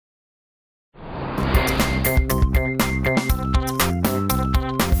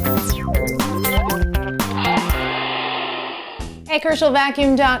Hey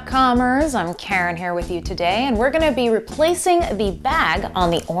CrucialVacuum.comers, I'm Karen here with you today, and we're going to be replacing the bag on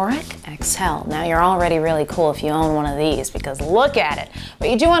the Oreck XL. Now you're already really cool if you own one of these because look at it, but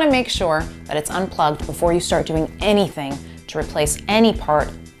you do want to make sure that it's unplugged before you start doing anything to replace any part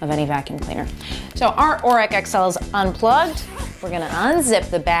of any vacuum cleaner. So our Oreck XL is unplugged. We're going to unzip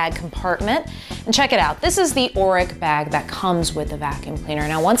the bag compartment and check it out. This is the Oreck bag that comes with the vacuum cleaner.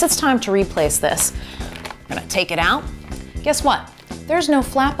 Now once it's time to replace this, we're going to take it out. Guess what? There's no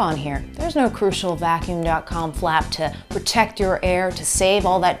flap on here. There's no CrucialVacuum.com flap to protect your air, to save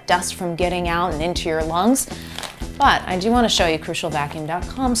all that dust from getting out and into your lungs. But I do want to show you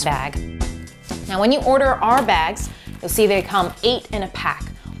CrucialVacuum.com's bag. Now when you order our bags, you'll see they come 8 in a pack.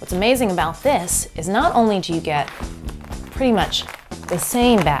 What's amazing about this is not only do you get pretty much the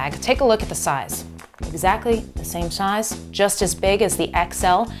same bag, take a look at the size. Exactly the same size, just as big as the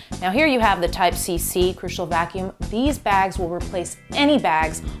XL. Now here you have the Type CC Crucial Vacuum. These bags will replace any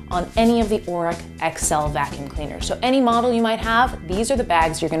bags on any of the Oreck XL vacuum cleaners. So any model you might have, these are the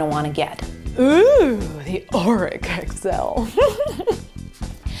bags you're gonna wanna get. Ooh, the Oreck XL.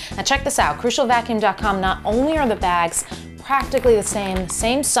 Now check this out, CrucialVacuum.com, not only are the bags practically the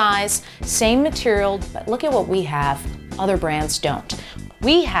same size, same material, but look at what we have, other brands don't.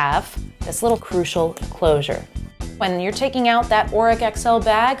 We have this little crucial closure. When you're taking out that Oreck XL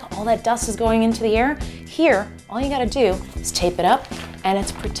bag, all that dust is going into the air. Here, all you gotta do is tape it up and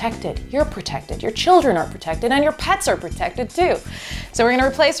it's protected. You're protected, your children are protected, and your pets are protected too. So we're gonna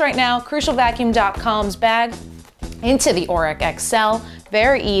replace right now CrucialVacuum.com's bag into the Oreck XL.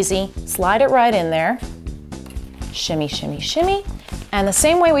 Very easy, slide it right in there. Shimmy, shimmy, shimmy. And the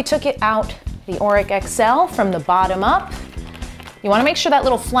same way we took it out, the Oreck XL, from the bottom up, you want to make sure that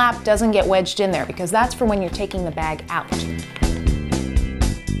little flap doesn't get wedged in there because that's for when you're taking the bag out.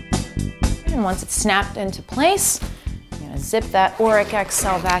 And once it's snapped into place, you're going to zip that Oreck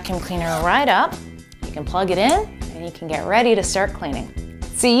XL vacuum cleaner right up. You can plug it in and you can get ready to start cleaning.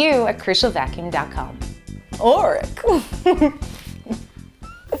 See you at CrucialVacuum.com. Oreck!